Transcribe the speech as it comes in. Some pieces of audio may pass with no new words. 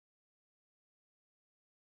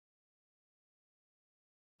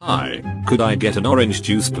Hi, could I get an orange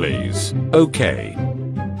juice please? Okay.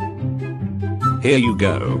 Here you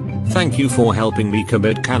go. Thank you for helping me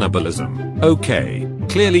commit cannibalism. Okay,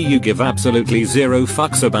 clearly you give absolutely zero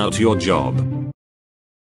fucks about your job.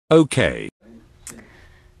 Okay.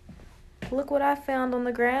 Look what I found on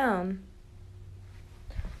the ground.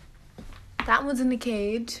 That one's in the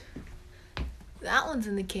cage. That one's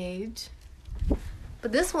in the cage.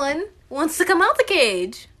 But this one wants to come out the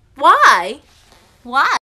cage. Why?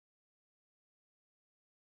 Why?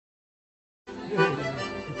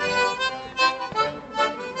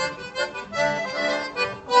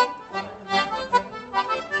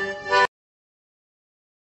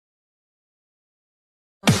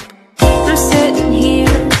 I'm sitting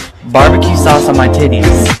here. Barbecue sauce on my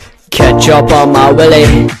titties. Ketchup on my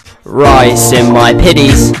willy. Rice in my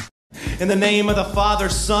pitties. In the name of the Father,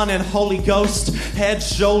 Son, and Holy Ghost, head,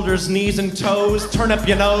 shoulders, knees, and toes, turn up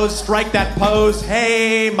your nose, strike that pose,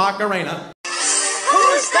 hey, Macarena.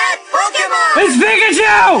 Who's that Pokemon? It's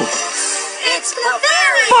Pikachu! It's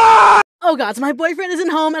Clefairy! Oh god, so my boyfriend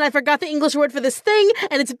isn't home and I forgot the English word for this thing,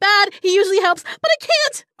 and it's bad. He usually helps, but I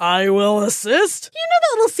can't! I will assist. You know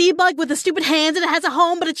that little sea bug with the stupid hands and it has a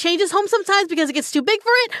home, but it changes home sometimes because it gets too big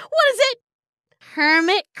for it? What is it?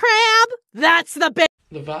 Hermit crab? That's the bit.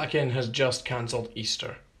 The Vatican has just cancelled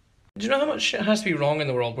Easter. Do you know how much shit has to be wrong in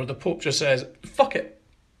the world where the Pope just says, fuck it,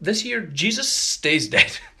 this year Jesus stays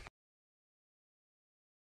dead?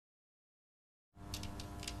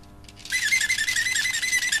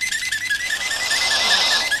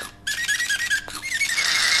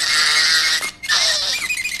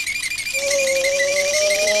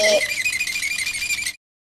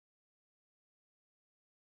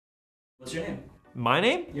 What's your name? My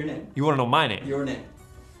name? Your name. You want to know my name? Your name.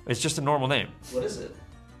 It's just a normal name. What is it?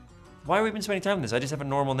 Why are we even spending time on this? I just have a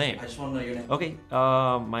normal name. I just want to know your name. Okay,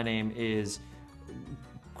 my name is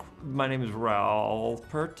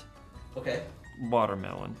Ralpert Okay.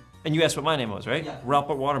 Watermelon. And you asked what my name was, right? Yeah.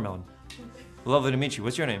 Ralpert Watermelon. Lovely to meet you.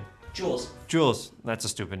 What's your name? Jules. Jules. That's a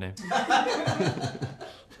stupid name.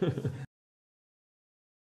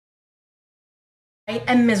 I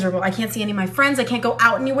am miserable. I can't see any of my friends. I can't go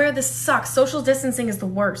out anywhere. This sucks. Social distancing is the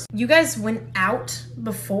worst. You guys went out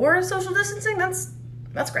before social distancing?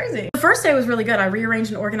 That's crazy. The first day was really good. I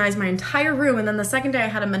rearranged and organized my entire room, and then the second day I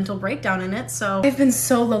had a mental breakdown in it, so I've been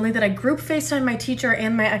so lonely that I group FaceTimed my teacher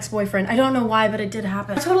and my ex-boyfriend. I don't know why, but it did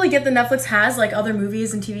happen. I totally get that Netflix has like other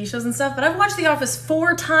movies and TV shows and stuff, but I've watched The Office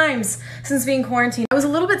 4 times since being quarantined. I was a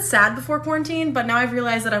little bit sad before quarantine, but now I've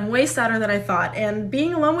realized that I'm way sadder than I thought, and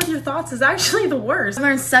being alone with your thoughts is actually the worst. I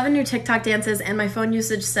learned 7 new TikTok dances, and my phone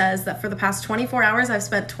usage says that for the past 24 hours, I've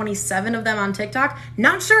spent 27 of them on TikTok.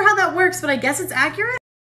 Not sure how that works, but I guess it's accurate.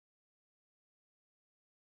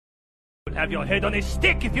 Have your head on a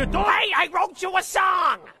stick if you don't. Hey, I wrote you a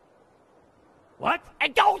song! What?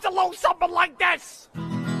 It goes along something like this!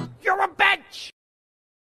 You're a bitch!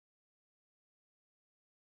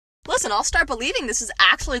 Listen, I'll start believing this is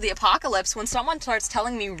actually the apocalypse when someone starts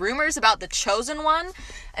telling me rumors about the Chosen One,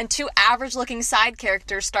 and 2 average-looking side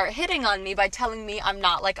characters start hitting on me by telling me I'm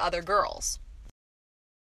not like other girls.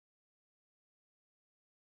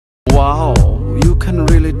 Wow, you can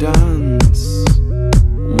really dance.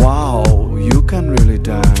 Wow, you can really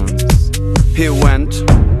dance. He went.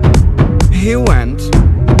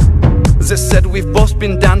 They said we've both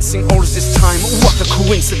been dancing all this time. What a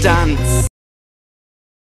coincidence.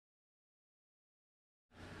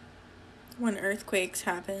 When earthquakes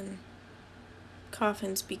happen,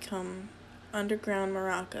 coffins become underground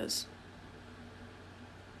maracas.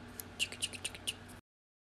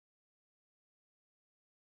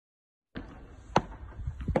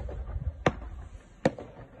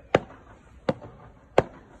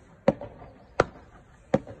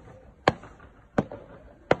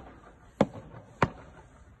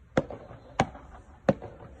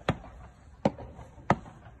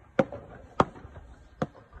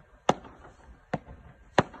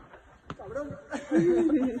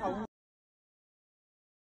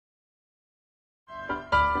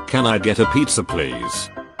 Can I get a pizza please?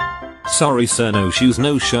 Sorry sir, no shoes,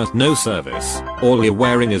 no shirt, no service. All you're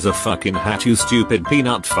wearing is a fucking hat, you stupid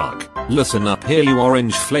peanut fuck. Listen up here, you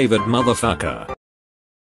orange flavored motherfucker.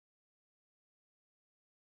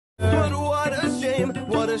 But what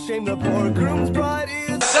a shame the poor groom's bride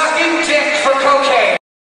is sucking dick for cocaine.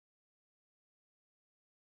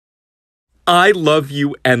 I love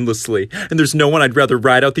you endlessly, and there's no one I'd rather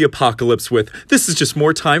ride out the apocalypse with. This is just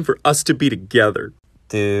more time for us to be together.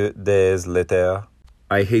 2 days later.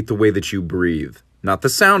 I hate the way that you breathe. Not the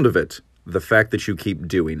sound of it, the fact that you keep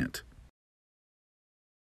doing it.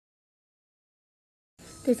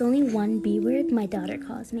 There's only one B word my daughter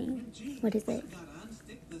calls me. What is it?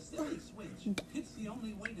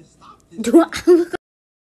 Do I look?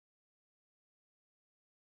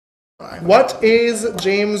 What is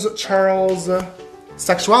James Charles'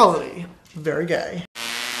 sexuality? Very gay.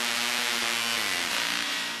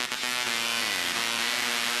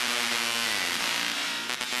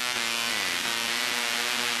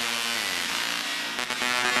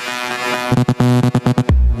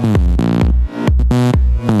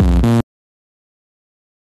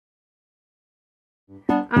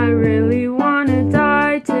 I really wanna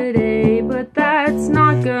die today, but that's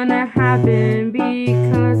not gonna happen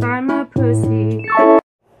because I'm a pussy.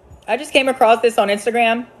 I just came across this on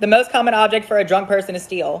Instagram. The most common object for a drunk person to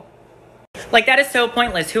steal. Like, that is so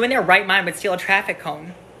pointless. Who in their right mind would steal a traffic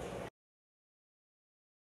cone?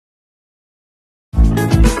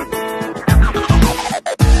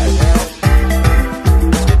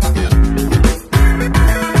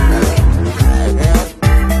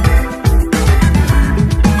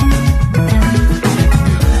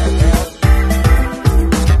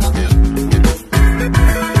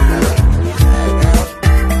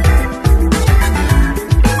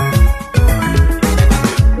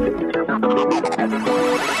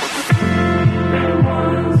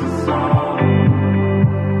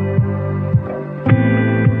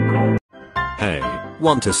 Hey,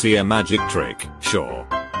 want to see a magic trick? Sure.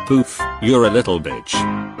 Poof, you're a little bitch.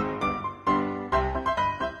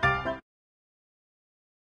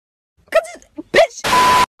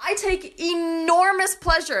 I take enormous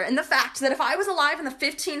pleasure in the fact that if I was alive in the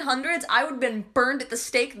 1500s, I would have been burned at the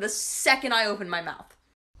stake the second I opened my mouth.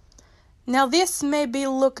 Now this maybe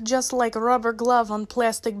look just like a rubber glove on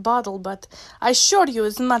plastic bottle, but I assure you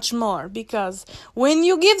it's much more, because when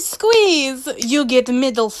you give squeeze, you get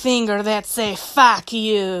middle finger that say fuck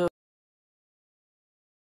you.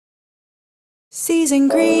 Season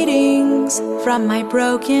greetings from my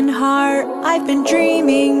broken heart. I've been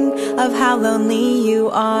dreaming of how lonely you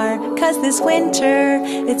are. 'Cause this winter,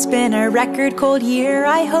 it's been a record cold year.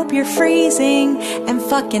 I hope you're freezing and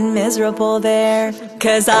fucking miserable there.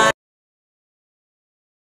 'Cause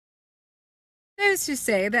Those who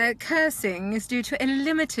say that cursing is due to a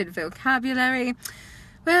limited vocabulary,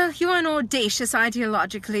 well, you're an audacious,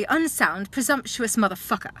 ideologically unsound, presumptuous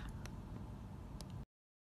motherfucker.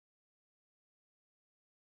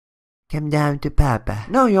 Come down to Papa.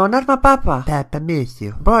 No, you're not my Papa. Papa miss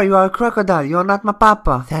you. Boy, you are a crocodile. You're not my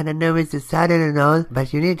Papa. Santa know it's decided and all,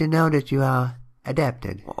 but you need to know that you are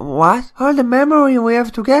adapted. What? All the memory we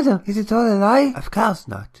have together. Is it all a lie? Of course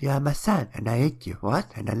not. You are my son, and I hate you. What?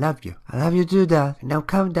 And I love you. I love you too, Dad. And now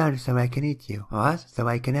come down so I can eat you. What? So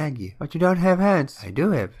I can hug you. But you don't have hands. I do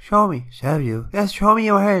have. Show me. Show you. Yes, show me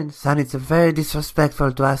your hands. Son, it's very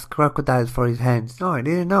disrespectful to ask crocodiles for his hands. No, I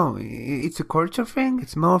didn't know. It's a culture thing?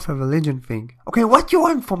 It's more of a religion thing. Okay, what you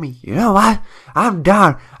want from me? You know what? I'm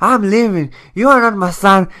done. I'm leaving. You are not my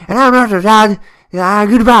son, and I'm not your dad.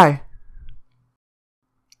 Goodbye.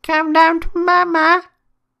 Come down to Mama.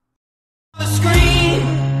 The screen,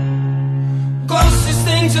 closest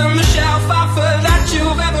thing to Michelle Pfeiffer that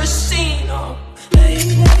you've ever seen. Oh,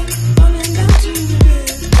 running down to the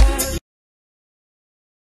river.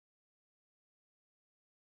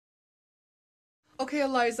 Okay,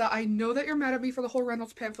 Eliza, I know that you're mad at me for the whole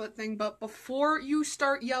Reynolds pamphlet thing, but before you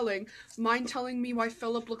start yelling, mind telling me why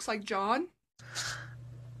Philip looks like John?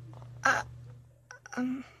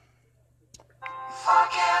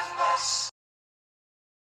 Forgiveness.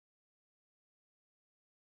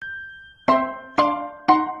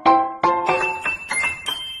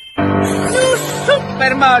 New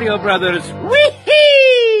Super Mario Brothers!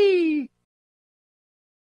 Whee!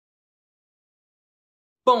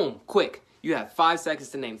 Boom! Quick. You have 5 seconds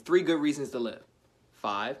to name 3 good reasons to live.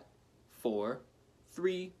 5, 4,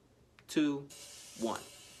 3, 2, 1.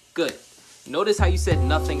 Good. Notice how you said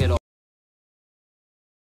nothing at all.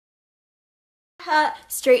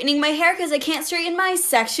 Straightening my hair because I can't straighten my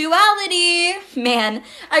sexuality. Man,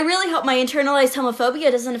 I really hope my internalized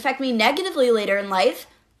homophobia doesn't affect me negatively later in life.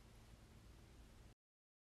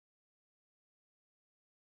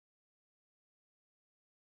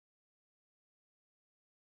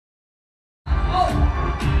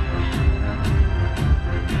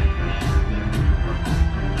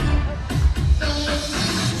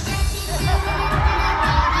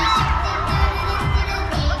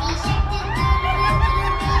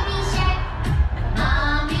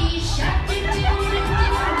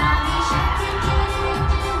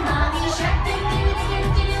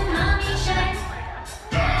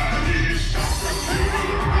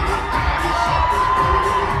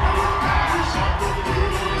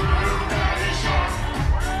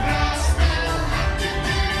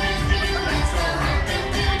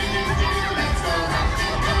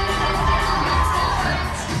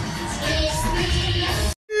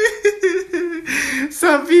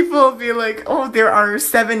 will be like, oh, there are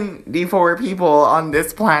 74 people on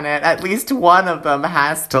this planet. At least one of them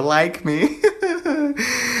has to like me.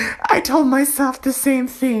 I told myself the same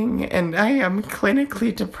thing, and I am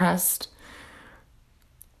clinically depressed.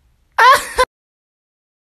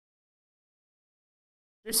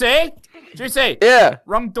 Juicy? Yeah.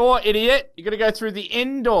 Wrong door, idiot. You gotta go through the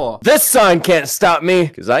inn door. This sign can't stop me,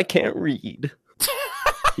 because I can't read.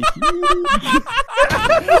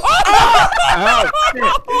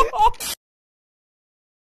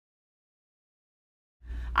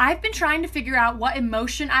 I've been trying to figure out what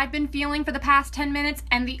emotion I've been feeling for the past 10 minutes,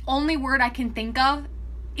 and the only word I can think of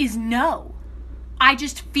is no. I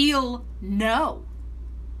just feel no.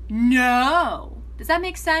 No. Does that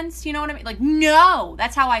make sense? You know what I mean? Like, no.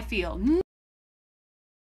 That's how I feel. Who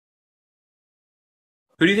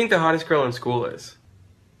do you think the hottest girl in school is?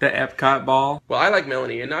 The Epcot ball? Well, I like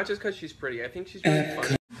Melanie, and not just because she's pretty. I think she's really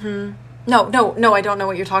funny. No, I don't know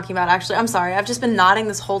what you're talking about, actually. I'm sorry. I've just been nodding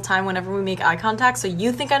this whole time whenever we make eye contact, so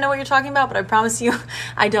you think I know what you're talking about, but I promise you,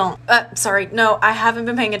 I don't. Sorry. No, I haven't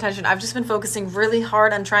been paying attention. I've just been focusing really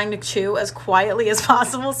hard on trying to chew as quietly as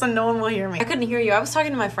possible so no one will hear me. I couldn't hear you. I was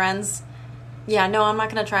talking to my friends. Yeah, no, I'm not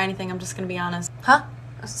gonna try anything. I'm just gonna be honest. Huh?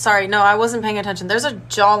 Sorry, no, I wasn't paying attention. There's a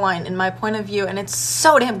jawline in my point of view, and it's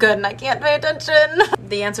so damn good, and I can't pay attention.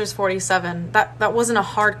 The answer's 47. That wasn't a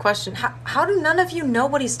hard question. How do none of you know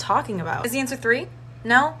what he's talking about? Is the answer 3?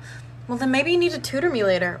 No? Well, then maybe you need to tutor me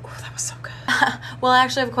later. Oh, that was so good. Well, I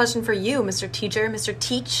actually have a question for you, Mr. Teacher, Mr.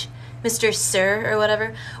 Teach, Mr. Sir, or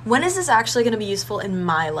whatever. When is this actually going to be useful in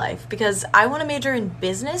my life? Because I want to major in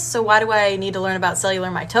business, so why do I need to learn about cellular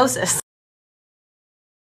mitosis?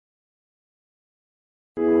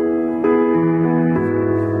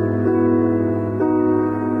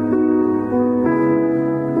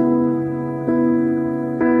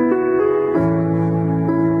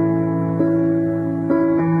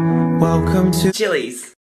 Welcome to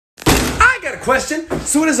Chili's. I got a question.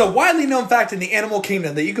 So it is a widely known fact in the animal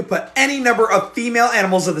kingdom that you could put any number of female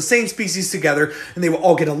animals of the same species together and they will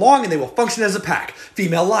all get along and they will function as a pack.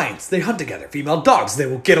 Female lions, they hunt together. Female dogs, they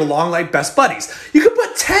will get along like best buddies. You could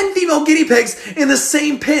put 10 female guinea pigs in the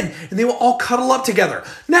same pen and they will all cuddle up together.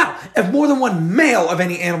 Now, if more than one male of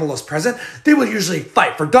any animal is present, they will usually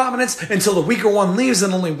fight for dominance until the weaker one leaves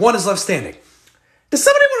and only one is left standing. Does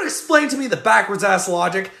somebody want to explain to me the backwards ass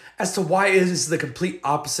logic as to why it is the complete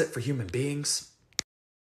opposite for human beings?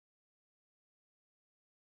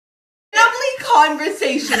 Lovely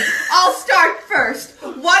conversation. I'll start first.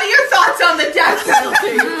 What are your thoughts on the death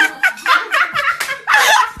penalty?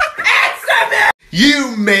 Answer me!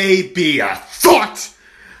 You may be a thought,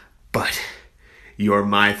 but you're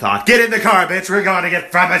my thought. Get in the car, bitch. We're going to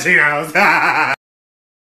get frappuccinos.